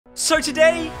So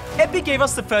today, Epic gave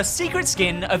us the first secret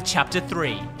skin of Chapter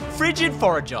 3, Frigid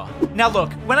Forager. Now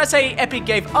look, when I say Epic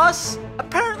gave us,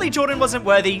 apparently Jordan wasn't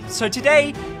worthy, so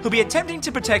today, he'll be attempting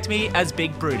to protect me as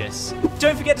Big Brutus.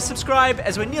 Don't forget to subscribe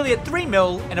as we're nearly at 3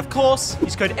 mil, and of course,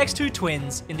 use code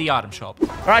X2Twins in the item shop.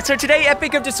 Alright, so today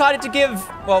Epic have decided to give,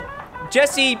 well,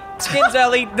 Jesse skins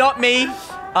early, not me.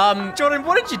 Jordan,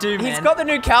 what did you do, man? He's got the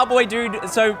new cowboy dude,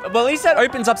 so well, at least that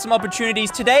opens up some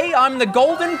opportunities. Today, I'm the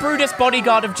golden Brutus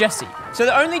bodyguard of Jesse. So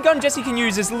the only gun Jesse can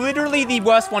use is literally the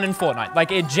worst one in Fortnite.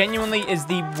 Like, it genuinely is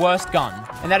the worst gun.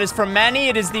 And that is from Manny.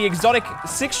 It is the exotic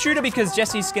 6-shooter because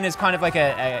Jesse's skin is kind of like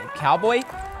a cowboy.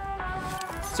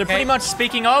 So pretty much,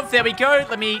 speaking of, there we go.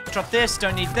 Let me drop this.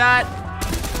 Don't need that.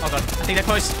 Oh, God. I think they're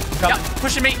close. Yeah,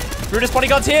 pushing me. Brutus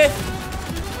bodyguard's here.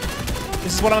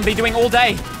 This is what I'm going to be doing all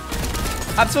day.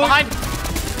 Absolutely. Behind.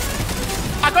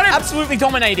 I got him. Absolutely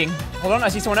dominating. Hold on, I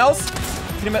see someone else.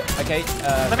 Okay,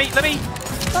 Let me.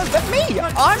 No, let me.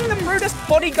 I'm the Brutus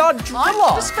bodyguard driller.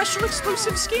 I'm the special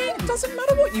exclusive skin. It doesn't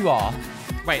matter what you are.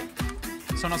 Wait.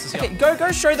 Someone else is here. Okay,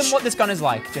 go show them what this gun is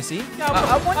like, Jesse. Yeah,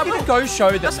 I want you to go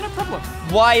show them. That's no problem.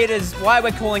 Why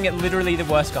we're calling it literally the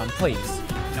worst gun, please.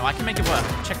 No, I can make it work.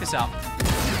 Check this out.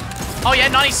 Oh yeah,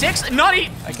 96, 90.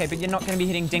 Okay, but you're not going to be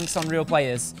hitting dinks on real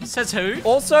players. Says who?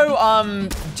 Also,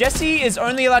 Jesse is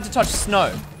only allowed to touch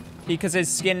snow because his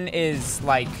skin is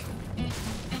like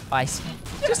ice.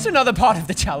 Just another part of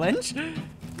the challenge.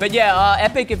 But yeah,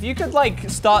 Epic, if you could like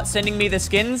start sending me the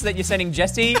skins that you're sending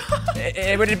Jesse,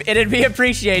 it'd be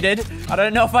appreciated. I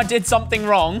don't know if I did something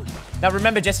wrong. Now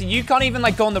remember, Jesse, you can't even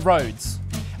like go on the roads.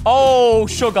 Oh,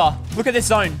 sugar. Look at this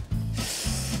zone.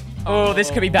 Oh, this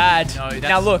could be bad. No, that's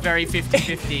now look, very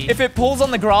 50-50. If it pulls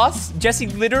on the grass, Jesse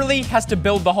literally has to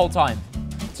build the whole time.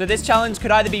 So this challenge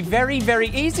could either be very, very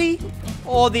easy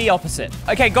or the opposite.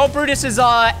 Okay, Gold Brutus is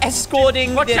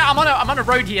escorting. Watch out, I'm on a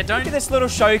road here. Don't. Look at this little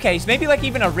showcase. Maybe like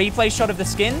even a replay shot of the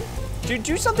skin.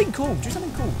 Do something cool. Do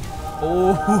something cool.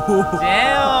 Oh,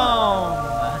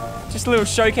 damn. Just a little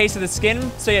showcase of the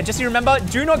skin. So yeah, Jesse, remember,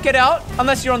 do not get out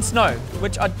unless you're on snow,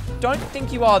 which I don't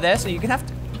think you are there. So you can have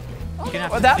to.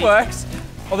 Oh, that works.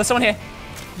 Oh, there's someone here.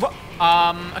 What?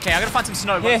 Okay, I gotta find some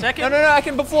snow. 1 second. No, I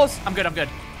can force. I'm good. All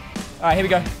right, here we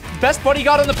go. Best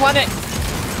bodyguard on the planet.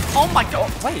 Oh my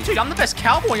God. Wait. Dude, I'm the best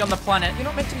cowboy on the planet. You're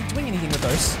not meant to be doing anything with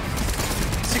those.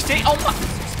 16. Oh my.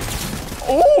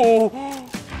 Oh.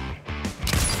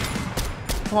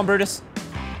 Come on, Brutus.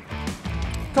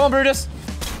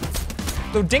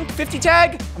 Little dink 50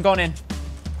 tag. I'm going in.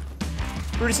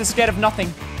 Brutus is scared of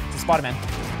nothing. It's a Spider-Man.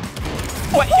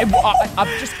 Wait, I've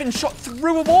just been shot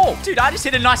through a wall. Dude, I just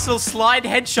hit a nice little slide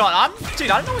headshot. Dude,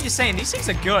 I don't know what you're saying. These things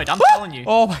are good. I'm telling you.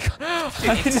 Oh my God.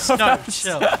 Dude, it's snow.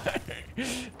 Chill.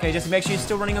 Okay, just make sure you're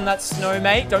still running on that snow,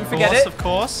 mate. Don't forget it. Of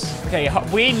course. Okay,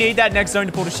 we need that next zone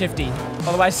to pull to Shifty.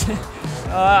 Otherwise,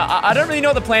 I don't really know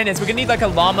what the plan is. We're gonna need like a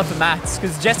llama for mats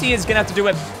because Jesse is gonna have to do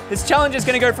it. This challenge is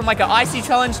gonna go from like an icy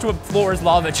challenge to a floor is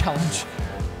lava challenge.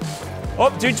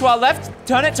 Oh, dude to our left.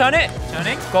 Turn it. Turning.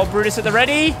 Gold Brutus at the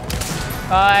ready.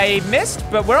 I missed,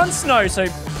 but we're on snow, so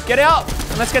get out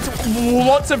and let's get to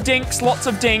lots of dinks.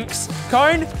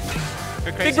 Cone.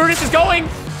 Big Brutus is going.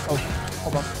 Oh,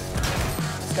 hold on.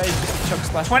 This guy is just choke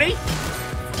splash. 20.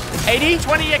 80.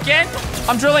 20 again.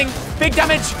 I'm drilling. Big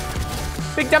damage.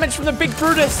 Big damage from the Big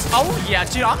Brutus. Oh, yeah,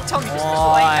 dude, I'm telling you, this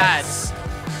pistol ain't bad.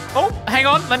 Oh, hang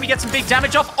on. Let me get some big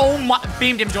damage off. Oh, my.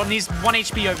 Beamed him, Jordan. He's 1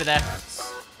 HP over there.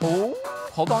 Oh,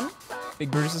 hold on. Big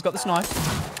Brutus has got this knife.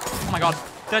 Oh, my God.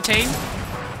 13.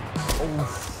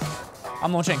 Oh.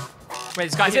 I'm launching. Wait,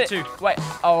 this guy hit too. Wait,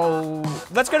 oh.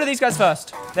 Let's go to these guys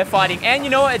first. They're fighting. And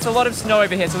you know what? It's a lot of snow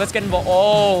over here, so let's get involved.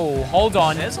 Oh, hold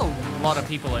on. There's a lot of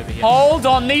people over here. Hold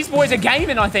on. These boys are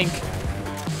gaming, I think.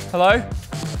 Hello? All right,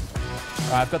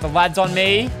 I've got the lads on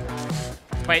me.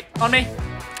 Wait, on me.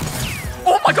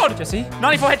 Oh my God. Jesse?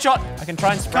 94 headshot. I can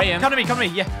try and spray him. Come to me,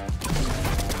 yeah.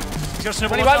 He's got a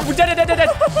snowball. We're dead.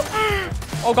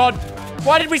 Oh God.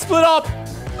 Why did we split up?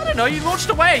 I don't know, you launched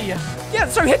away. Yeah,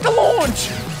 so hit the launch.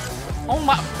 Oh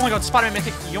my God, Spider-Man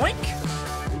mythic, yoink.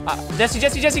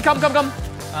 Jesse, come.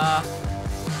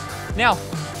 Now.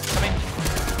 Coming.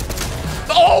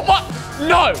 Oh my,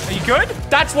 no. Are you good?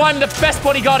 That's why I'm the best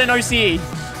bodyguard in OCE.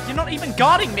 You're not even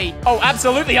guarding me. Oh,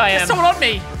 absolutely I am. There's someone on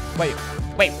me. Wait,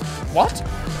 what?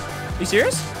 Are you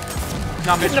serious?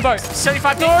 No, I'm good. In the boat.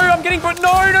 75 No, I'm getting put,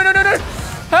 no.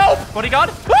 Help.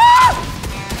 Bodyguard. Ah!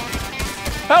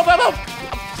 Help.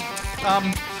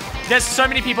 There's so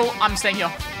many people. I'm staying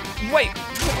here. Wait.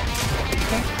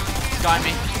 Okay. Guy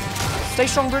me. Stay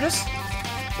strong, Brutus.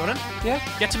 Jordan? Yeah?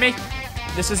 Get to me.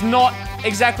 This is not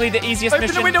exactly the easiest mission.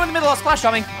 Open the window in the middle. I'll splash.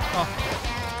 Coming.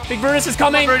 Oh. Big Brutus is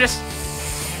coming. Brutus.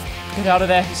 Get out of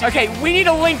there. Okay, we need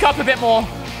to link up a bit more.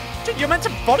 Dude, you're meant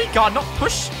to bodyguard, not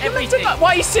push everything.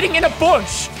 Why are you sitting in a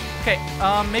bush? Okay,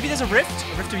 maybe there's a rift.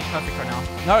 A rift would be perfect right now.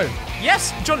 No.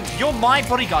 Yes, John, you're my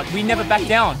bodyguard. We never back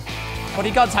down.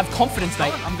 Bodyguards have confidence,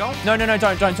 mate. I'm going. No,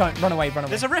 don't. Run away.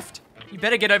 There's a rift. You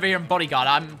better get over here and bodyguard.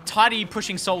 I'm tired of you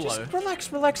pushing solo.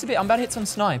 Just relax a bit. I'm about to hit some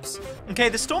snipes. Okay,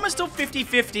 the storm is still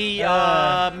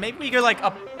 50-50. Maybe we go like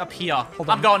up here. Hold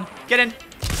on. I'm going. Get in.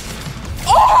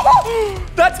 Oh!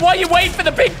 That's why you wait for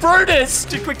the big Brutus.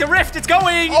 Too quick, the rift, it's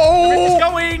going. Oh! The rift is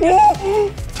going.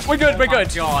 Oh! We're good.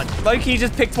 God. Loki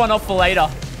just picked one off for later.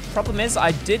 Problem is,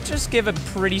 I did just give a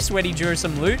pretty sweaty duo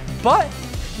some loot, but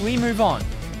we move on.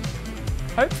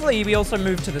 Hopefully, we also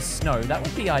move to the snow. That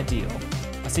would be ideal.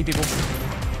 I see people.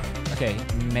 Okay,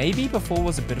 maybe before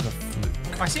was a bit of a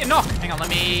fluke. I see a knock. Hang on, let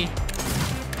me...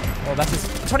 Oh, that's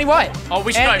his... 20 white. Oh,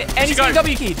 we should go. And he's getting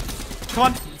W keyed. Come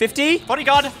on. 50.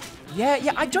 Bodyguard.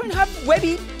 Yeah, I don't have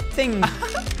webby thing.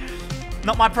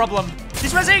 Not my problem.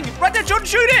 He's rezzing. Right there, John,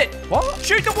 shoot it. What?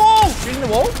 Shoot the wall. Shooting the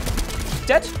wall?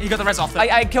 Dead? He got the res off though.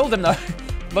 I killed him though.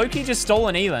 Loki just stole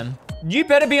an Elan. You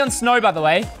better be on snow, by the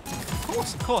way.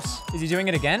 Of course. Is he doing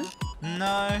it again?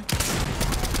 No.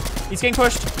 He's getting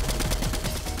pushed.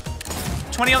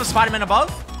 20 on the Spider-Man above.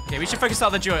 Okay, we should focus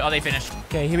on the duo. Oh, they finished.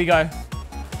 Okay, here we go.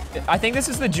 I think this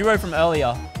is the duo from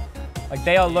earlier. Like,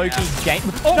 they are low-key game.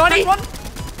 Oh, 90! one.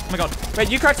 Oh my god. Wait,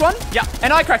 you cracked one? Yeah.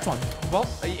 And I cracked one. Well,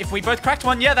 if we both cracked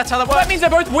one, yeah, that's how that Well, works. that means they're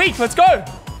both weak. Let's go.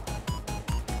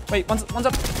 Wait, one's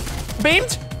up.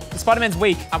 Beamed? The Spider-Man's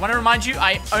weak. I want to remind you,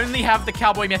 I only have the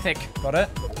Cowboy Mythic. Got it.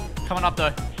 Coming up,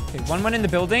 though. Okay, one went in the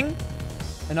building.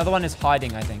 Another one is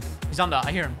hiding, I think. He's under.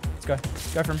 I hear him. Let's go.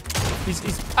 Go for him.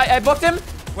 I blocked him.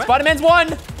 Where? Spider-Man's won.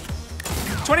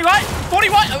 20 white. 40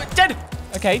 white. Oh, dead.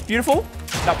 Okay, beautiful.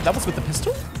 That was with the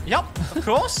pistol? Yep, of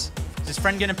course. Is his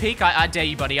friend gonna peek? I dare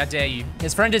you, buddy. I dare you.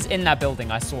 His friend is in that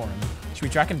building. I saw him. Should we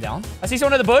track him down? I see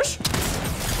someone in the bush.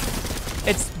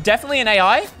 It's definitely an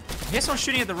AI. He has someone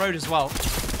shooting at the road as well.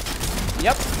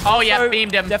 Yep. Oh, yeah, So,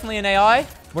 beamed him. Definitely an AI.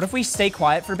 What if we stay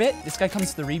quiet for a bit? This guy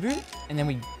comes to the reboot, and then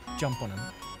we jump on him.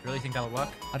 Really think that'll work?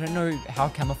 I don't know how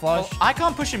camouflage. Well, I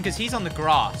can't push him because he's on the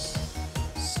grass.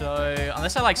 So,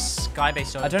 unless I like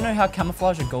skybase over. I don't know how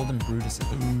camouflage a golden Brutus is.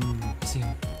 I see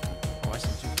him. Oh, I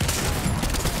see him.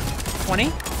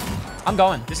 20. I'm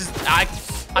going. This is... I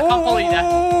can't follow you there.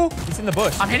 Oh, he's in the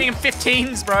bush. I'm hitting him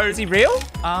 15s, bro. Is he real?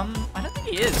 I don't think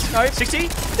he is. No. 60?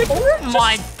 Oh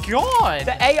My God.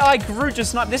 The AI Groot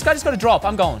just sniped. This guy just got a drop.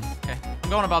 I'm going. Okay, I'm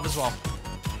going above as well.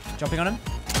 Jumping on him.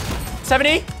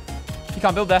 70. He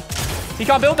can't build there. He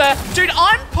can't build there. Dude,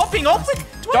 I'm popping off with...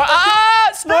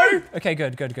 Snow. Okay,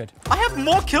 good. I have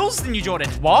more kills than you, Jordan.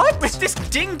 What? With this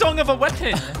ding-dong of a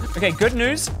weapon. Okay, good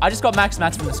news. I just got max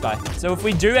mats from this guy. So if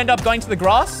we do end up going to the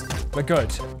grass, we're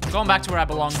good. I'm going back to where I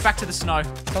belong. Back to the snow.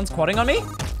 Someone's quadding on me.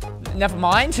 Never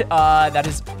mind. That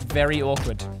is very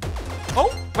awkward. Oh,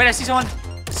 wait, I see someone.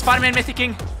 Spider-Man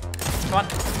Mythicking. Come on.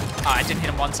 Oh, I didn't hit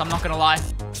him once. I'm not going to lie.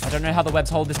 I don't know how the webs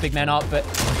hold this big man up, but...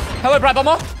 Hello, Bright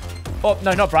Bomber. Oh,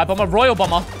 no, not Bright Bomber. Royal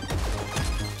Bomber.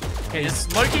 Okay,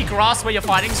 there's Loki grass where you're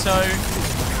fighting, so...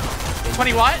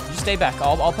 20 white. You stay back.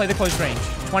 I'll play the close range.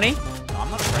 20. No,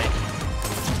 I'm not afraid.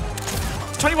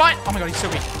 20 white. Oh my god, he's so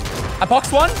weak. I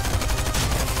boxed one.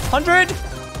 100.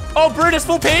 Oh, Brutus,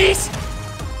 full piece.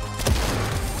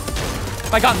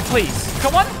 My gun, please.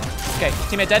 Come on. Okay,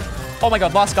 teammate dead. Oh my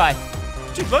god, last guy.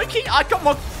 Dude, Loki, I got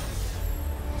more...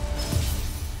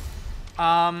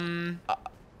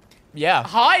 Yeah.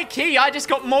 High key, I just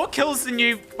got more kills than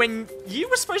you when you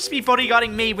were supposed to be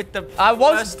bodyguarding me with the... I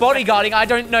was bodyguarding. I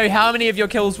don't know how many of your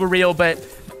kills were real, but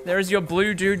there is your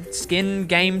blue dude skin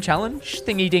game challenge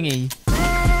thingy dingy.